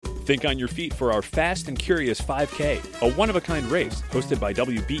Think on your feet for our Fast and Curious 5K, a one-of-a-kind race hosted by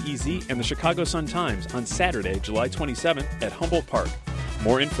WBEZ and the Chicago Sun-Times on Saturday, July 27th at Humboldt Park.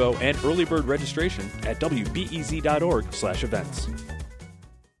 More info and early bird registration at wbez.org/events.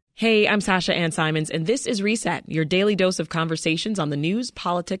 Hey, I'm Sasha Ann Simons, and this is Reset, your daily dose of conversations on the news,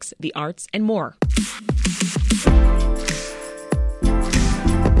 politics, the arts, and more.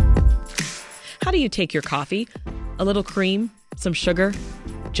 How do you take your coffee? A little cream? Some sugar?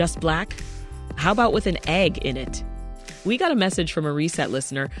 Just black? How about with an egg in it? We got a message from a Reset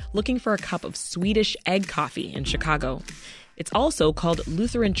listener looking for a cup of Swedish egg coffee in Chicago. It's also called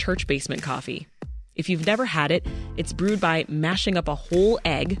Lutheran Church Basement coffee. If you've never had it, it's brewed by mashing up a whole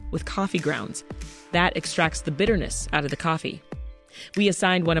egg with coffee grounds. That extracts the bitterness out of the coffee. We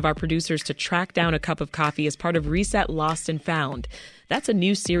assigned one of our producers to track down a cup of coffee as part of Reset Lost and Found. That's a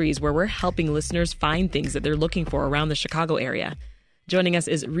new series where we're helping listeners find things that they're looking for around the Chicago area. Joining us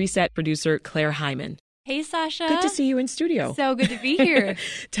is Reset producer Claire Hyman. Hey, Sasha. Good to see you in studio. So good to be here.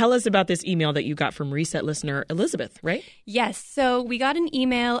 Tell us about this email that you got from Reset listener Elizabeth, right? Yes. So we got an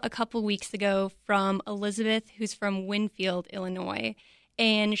email a couple weeks ago from Elizabeth, who's from Winfield, Illinois.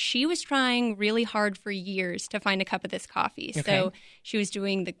 And she was trying really hard for years to find a cup of this coffee. Okay. So she was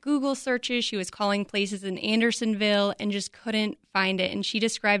doing the Google searches. She was calling places in Andersonville and just couldn't find it. And she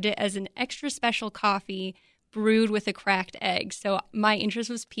described it as an extra special coffee brewed with a cracked egg. So my interest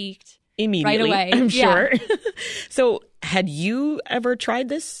was piqued. Immediately, right away. I'm Yeah. sure. So had you ever tried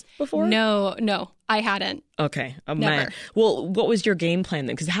this before? No, I hadn't. Okay. Never. Man. Well, what was your game plan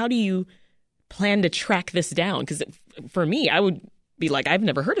then? Because how do you plan to track this down? Because for me, I would be like, I've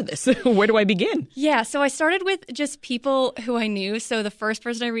never heard of this. Where do I begin? Yeah, so I started with just people who I knew. So the first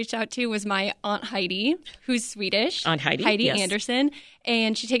person I reached out to was my Aunt Heidi, who's Swedish. Aunt Heidi? Heidi Yes. Anderson.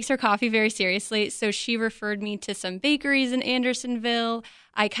 And she takes her coffee very seriously. So she referred me to some bakeries in Andersonville.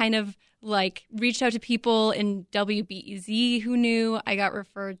 I kind of reached out to people in WBEZ who knew. I got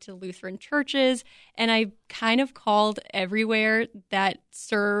referred to Lutheran churches. And I kind of called everywhere that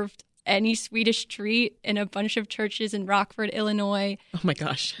served any Swedish treat in a bunch of churches in Rockford, Illinois. Oh my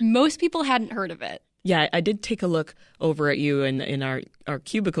gosh. Most people hadn't heard of it. Yeah, I did take a look over at you in our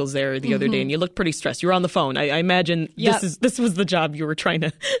cubicles there the other day, and you looked pretty stressed. You were on the phone. I imagine this was the job you were trying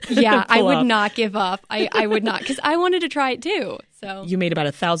to Yeah, I pull would off. not give up. I would not, because I wanted to try it too. So You made about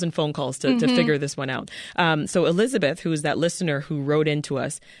 1,000 phone calls to figure this one out. So Elizabeth, who is that listener who wrote into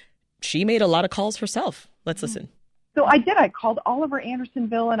us, she made a lot of calls herself. Let's listen. So I did. I called all over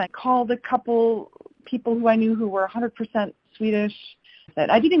Andersonville, and I called a couple people who I knew who were 100% Swedish.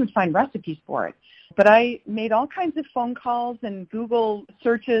 I didn't even find recipes for it. But I made all kinds of phone calls and Google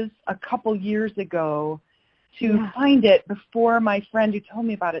searches a couple years ago to find it before my friend who told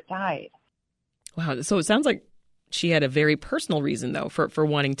me about it died. Wow. So it sounds like she had a very personal reason, though, for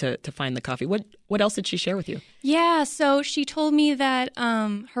wanting to find the coffee. What else did she share with you? yeah, so she told me that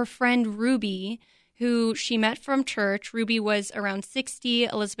her friend Ruby, who she met from church, Ruby was around 60,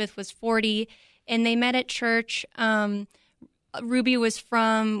 Elizabeth was 40, and they met at church. Ruby was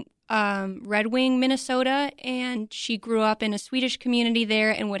from Red Wing, Minnesota, and she grew up in a Swedish community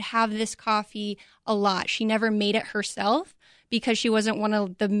there and would have this coffee a lot. She never made it herself because she wasn't one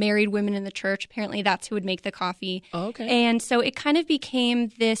of the married women in the church. Apparently that's who would make the coffee. Oh, okay. And so it kind of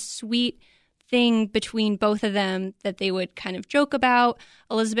became this sweet thing between both of them that they would kind of joke about.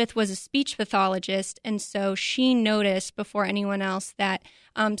 Elizabeth was a speech pathologist, and so she noticed before anyone else that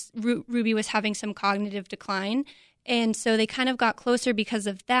Ruby was having some cognitive decline. And so they kind of got closer because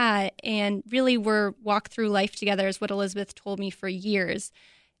of that, and really were walked through life together, is what Elizabeth told me for years.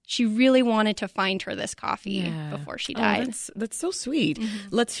 She really wanted to find her this coffee before she died. That's so sweet.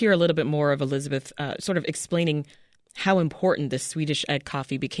 Let's hear a little bit more of Elizabeth sort of explaining how important this Swedish egg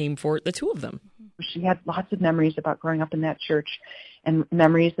coffee became for the two of them. She had lots of memories about growing up in that church and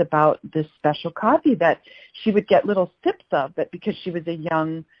memories about this special coffee that she would get little sips of, but because she was a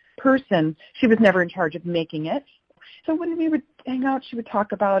young person, she was never in charge of making it. So when we would hang out, she would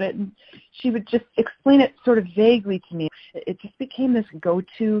talk about it, and she would just explain it sort of vaguely to me. It just became this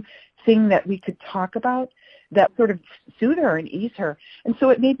go-to thing that we could talk about that sort of soothe her and ease her. And so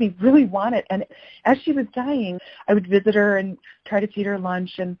it made me really want it. And as she was dying, I would visit her and try to feed her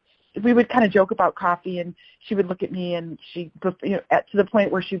lunch, and we would kind of joke about coffee, and she would look at me, and she, to the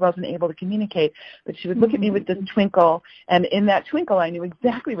point where she wasn't able to communicate, but she would look at me with this twinkle, and in that twinkle, I knew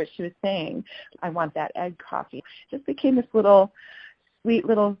exactly what she was saying. I want that egg coffee. It just became this little sweet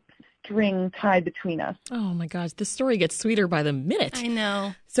little string tied between us. Oh my gosh, this story gets sweeter by the minute. I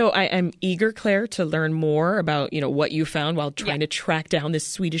know. So I'm eager, Claire, to learn more about, what you found while trying to track down this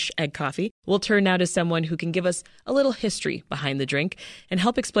Swedish egg coffee. We'll turn now to someone who can give us a little history behind the drink and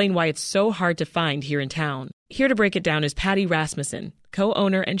help explain why it's so hard to find here in town. Here to break it down is Patty Rasmussen,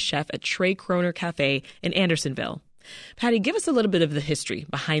 co-owner and chef at Tre Kronor Cafe in Andersonville. Patty, give us a little bit of the history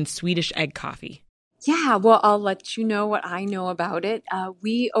behind Swedish egg coffee. Yeah, well, I'll let you know what I know about it.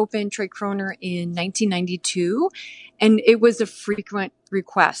 We opened Tre Kronor in 1992, and it was a frequent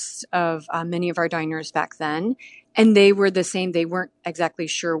request of many of our diners back then. And they were the same. They weren't exactly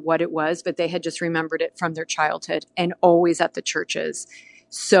sure what it was, but they had just remembered it from their childhood and always at the churches.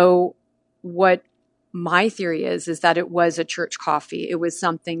 So what my theory is that it was a church coffee. It was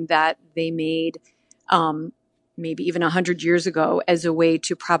something that they made maybe even 100 years ago as a way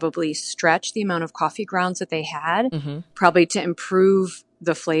to probably stretch the amount of coffee grounds that they had, probably to improve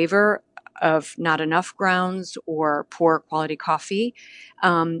the flavor of not enough grounds or poor quality coffee.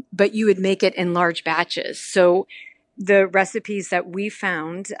 But you would make it in large batches. So the recipes that we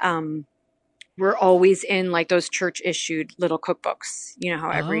found were always in like those church issued little cookbooks. You know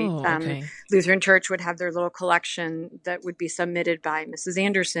how every Lutheran church would have their little collection that would be submitted by Mrs.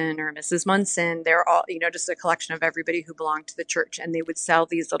 Anderson or Mrs. Munson. They're all, just a collection of everybody who belonged to the church. And they would sell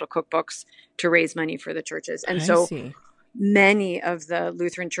these little cookbooks to raise money for the churches. And many of the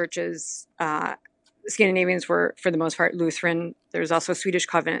Lutheran churches, Scandinavians were, for the most part, Lutheran. There's also Swedish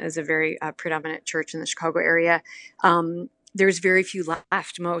Covenant as a very predominant church in the Chicago area. There's very few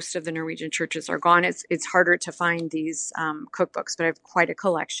left. Most of the Norwegian churches are gone. It's harder to find these cookbooks, but I have quite a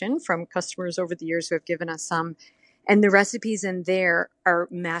collection from customers over the years who have given us some. And the recipes in there are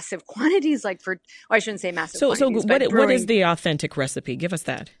massive quantities, I shouldn't say massive quantities. So what is the authentic recipe? Give us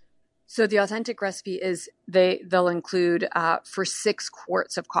that. So the authentic recipe is they'll include for 6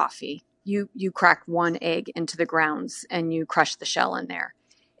 quarts of coffee, you crack 1 egg into the grounds and you crush the shell in there.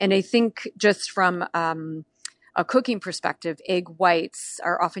 And I think just from a cooking perspective, egg whites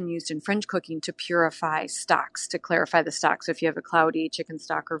are often used in French cooking to purify stocks, to clarify the stock. So if you have a cloudy chicken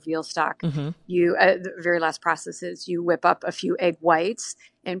stock or veal stock, the very last process is you whip up a few egg whites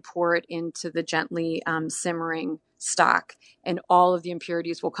and pour it into the gently simmering stock. And all of the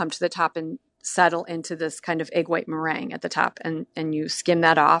impurities will come to the top and settle into this kind of egg white meringue at the top. And you skim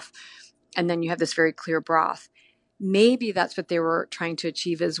that off. And then you have this very clear broth. Maybe that's what they were trying to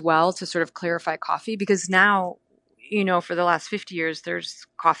achieve as well, to sort of clarify coffee, because now, for the last 50 years, there's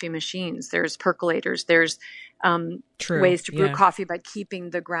coffee machines, there's percolators, there's ways to brew coffee by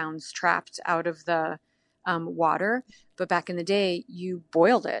keeping the grounds trapped out of the water. But back in the day, you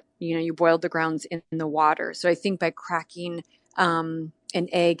boiled it, you boiled the grounds in the water. So I think by cracking an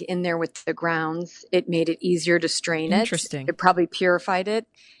egg in there with the grounds, it made it easier to strain it. Interesting. It probably purified it.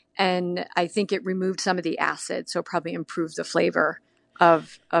 And I think it removed some of the acid, so probably improved the flavor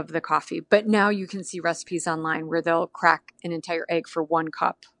of the coffee. But now you can see recipes online where they'll crack an entire egg for 1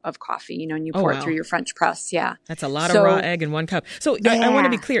 cup of coffee, and you pour it through your French press. Yeah. That's a lot of raw egg in 1 cup. So I want to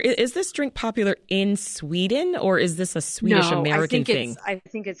be clear. Is this drink popular in Sweden, or is this a Swedish-American thing? I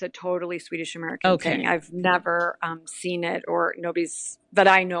think it's a totally Swedish-American thing. I've never seen it, or nobody's that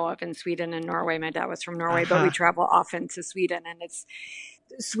I know of in Sweden and Norway. My dad was from Norway, but we travel often to Sweden, and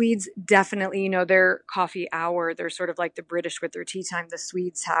Swedes definitely, their coffee hour, they're sort of like the British with their tea time. The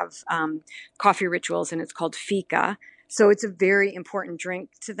Swedes have coffee rituals, and it's called fika. So it's a very important drink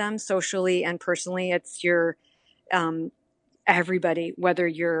to them socially and personally. It's your everybody, whether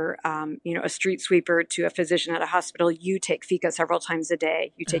you're a street sweeper to a physician at a hospital, you take fika several times a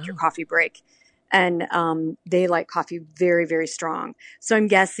day. You take your coffee break. And they like coffee very, very strong. So I'm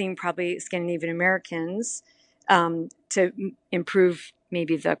guessing probably Scandinavian Americans to improve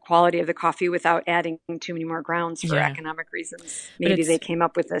maybe the quality of the coffee without adding too many more grounds for economic reasons. Maybe they came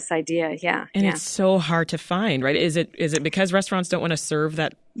up with this idea. Yeah. And it's so hard to find, right? Is it because restaurants don't want to serve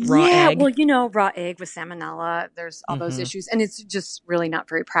that raw egg? Yeah, well, raw egg with salmonella, there's all those issues. And it's just really not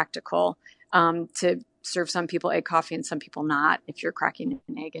very practical to serve some people egg coffee and some people not, if you're cracking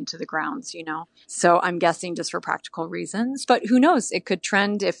an egg into the grounds, So I'm guessing just for practical reasons, but who knows? It could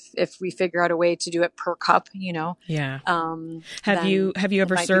trend if we figure out a way to do it per cup, Yeah. Have you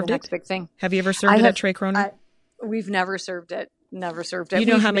ever served it? Big thing. Have you ever served it at Tre Kronor? We've never served it. Never served it. You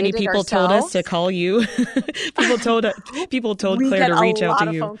know how many people told us to call you? people told Claire to reach out to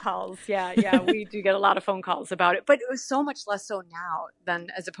you. We get a lot of phone calls. Yeah, we do get a lot of phone calls about it. But it was so much less so now than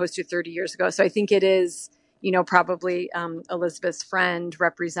as opposed to 30 years ago. So I think it is, probably Elizabeth's friend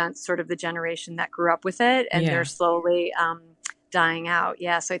represents sort of the generation that grew up with it, and they're slowly dying out.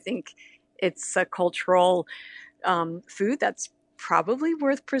 Yeah, so I think it's a cultural food that's probably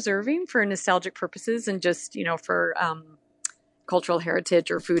worth preserving for nostalgic purposes and just, for cultural heritage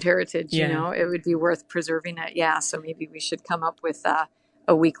or food heritage, it would be worth preserving it. Yeah. So maybe we should come up with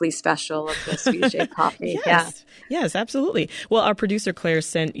a weekly special of the Swedish egg coffee. Yes, absolutely. Well, our producer Claire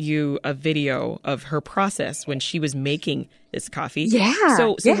sent you a video of her process when she was making this coffee. Yeah.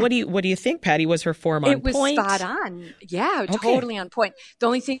 So what do you think, Patty? Was her form on point? It was spot on. Yeah, totally on point. The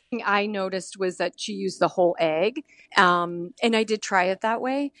only thing I noticed was that she used the whole egg, and I did try it that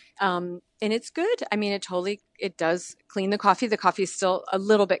way. And it's good. I mean, it does clean the coffee. The coffee is still a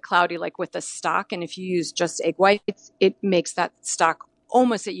little bit cloudy, like with the stock. And if you use just egg whites, it makes that stock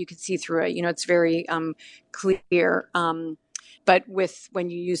almost that you could see through it. It's very clear. But when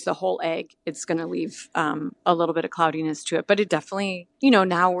you use the whole egg, it's going to leave a little bit of cloudiness to it. But it definitely,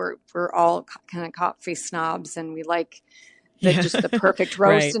 now we're all kind of coffee snobs and we like just the perfect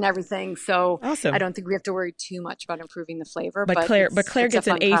roast and everything. So awesome. I don't think we have to worry too much about improving the flavor. But Claire gets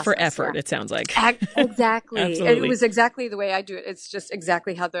an A for effort, it sounds like. Exactly. Absolutely. It was exactly the way I do it. It's just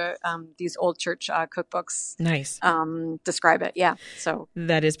exactly how the these old church cookbooks describe it. Yeah. So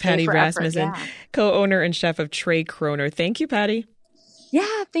that is Patty Rasmussen, co-owner and chef of Trey Kroner. Thank you, Patty.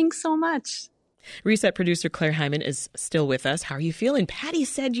 Yeah, thanks so much. Reset producer Claire Hyman is still with us. How are you feeling? Patty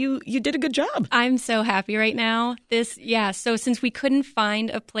said you did a good job. I'm so happy right now. So since we couldn't find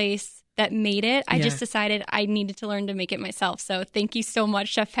a place that made it, I just decided I needed to learn to make it myself. So thank you so much,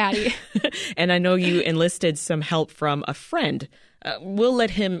 Chef Patty. And I know you enlisted some help from a friend. We'll let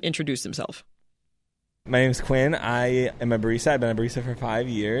him introduce himself. My name is Quinn. I am a barista. I've been a barista for 5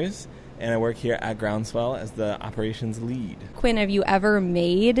 years, and I work here at Groundswell as the operations lead. Quinn, have you ever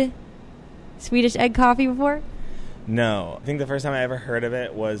made Swedish egg coffee before? No. I think the first time I ever heard of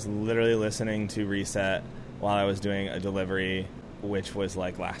it was literally listening to Reset while I was doing a delivery, which was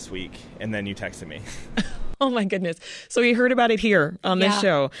like last week, and then you texted me. Oh my goodness. So he heard about it here on this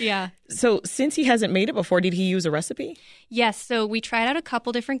show. Yeah. So since he hasn't made it before, did he use a recipe? Yes. So we tried out a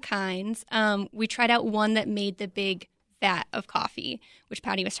couple different kinds. We tried out one that made the big vat of coffee, which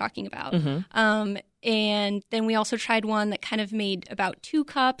Patty was talking about. Mm-hmm. And then we also tried one that kind of made about 2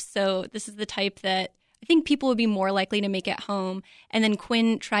 cups. So this is the type that I think people would be more likely to make at home. And then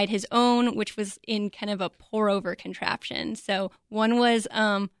Quinn tried his own, which was in kind of a pour-over contraption. So one was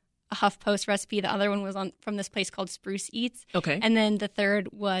a HuffPost recipe. The other one was from this place called Spruce Eats. Okay. And then the third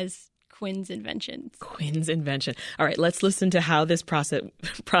was Quinn's invention. Quinn's invention. All right, let's listen to how this process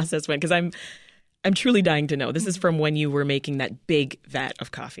went, because I'm truly dying to know. This is from when you were making that big vat of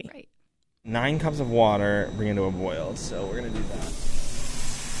coffee. Right. 9 cups of water, bring it to a boil. So we're going to do that.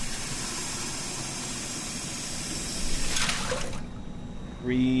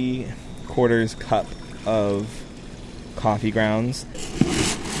 Three-quarters cup of coffee grounds.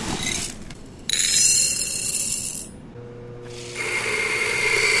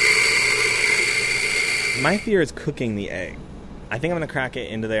 My fear is cooking the egg. I think I'm going to crack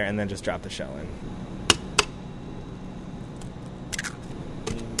it into there and then just drop the shell in.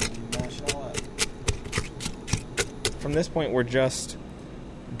 From this point, we're just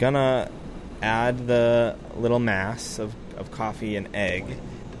gonna add the little mass of coffee and egg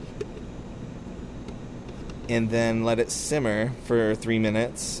and then let it simmer for 3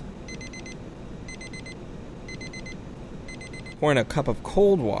 minutes. Pour in a cup of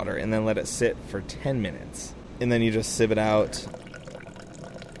cold water and then let it sit for 10 minutes. And then you just sieve it out.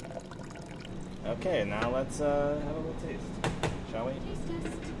 Okay, now let's have a little taste, shall we?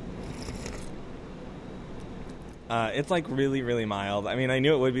 It's like really, really mild. I mean, I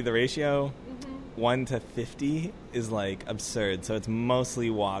knew it would be the ratio. 1 to 50 is like absurd. So it's mostly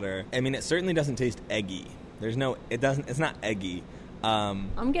water. I mean, it certainly doesn't taste eggy. It's not eggy.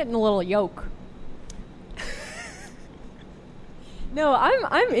 I'm getting a little yolk. No,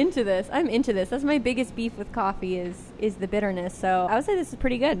 I'm into this. That's my biggest beef with coffee is the bitterness. So I would say this is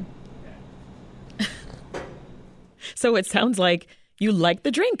pretty good. So it sounds like you like the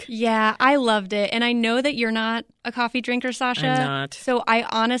drink. Yeah, I loved it. And I know that you're not a coffee drinker, Sasha. I'm not. So I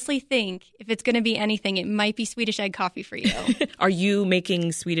honestly think if it's going to be anything, it might be Swedish egg coffee for you. Are you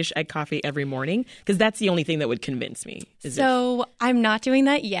making Swedish egg coffee every morning? Because that's the only thing that would convince me. I'm not doing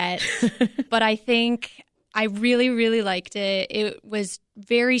that yet. But I think I really, really liked it. It was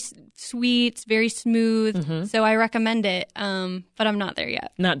very sweet, very smooth. Mm-hmm. So I recommend it. But I'm not there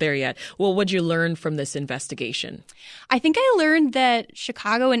yet. Not there yet. Well, what'd you learn from this investigation? I think I learned that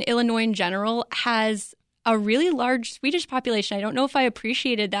Chicago and Illinois in general has a really large Swedish population. I don't know if I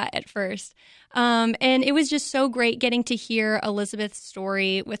appreciated that at first. And it was just so great getting to hear Elizabeth's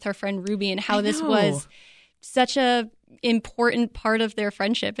story with her friend Ruby and how this was such a important part of their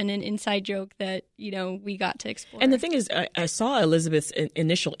friendship and an inside joke that, we got to explore. And the thing is, I saw Elizabeth's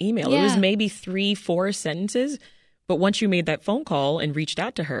initial email. Yeah. It was maybe 3-4 sentences. But once you made that phone call and reached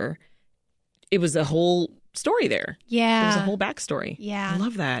out to her, it was a whole story there. Yeah. There was a whole backstory. Yeah. I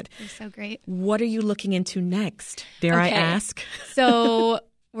love that. It was so great. What are you looking into next? Dare I ask? So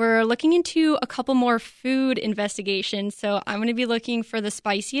we're looking into a couple more food investigations. So I'm going to be looking for the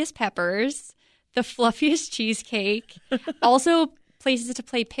spiciest peppers, the fluffiest cheesecake, also places to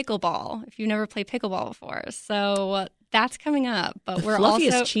play pickleball if you've never played pickleball before. So that's coming up. But The we're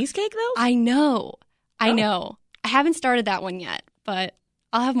fluffiest also cheesecake, though? I know. I haven't started that one yet, but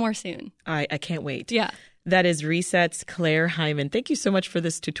I'll have more soon. I can't wait. Yeah. That is Reset's Claire Hyman. Thank you so much for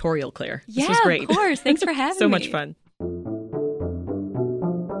this tutorial, Claire. This was great. Of course. Thanks for having me. So much fun.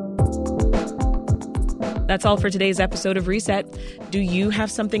 That's all for today's episode of Reset. Do you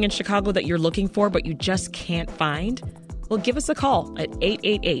have something in Chicago that you're looking for but you just can't find? Well, give us a call at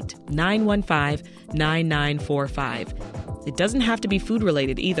 888-915-9945. It doesn't have to be food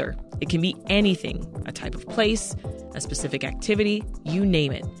related either. It can be anything, a type of place, a specific activity, you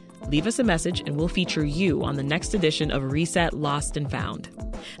name it. Leave us a message and we'll feature you on the next edition of Reset Lost and Found.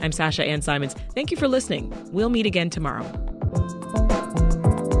 I'm Sasha Ann Simons. Thank you for listening. We'll meet again tomorrow.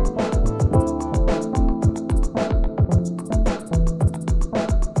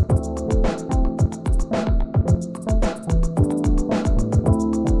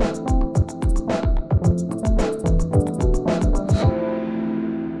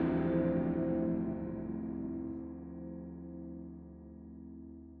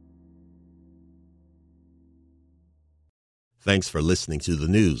 Thanks for listening to the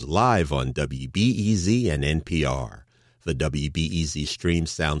news live on WBEZ and NPR. The WBEZ stream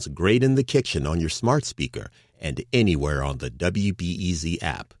sounds great in the kitchen on your smart speaker and anywhere on the WBEZ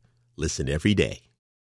app. Listen every day.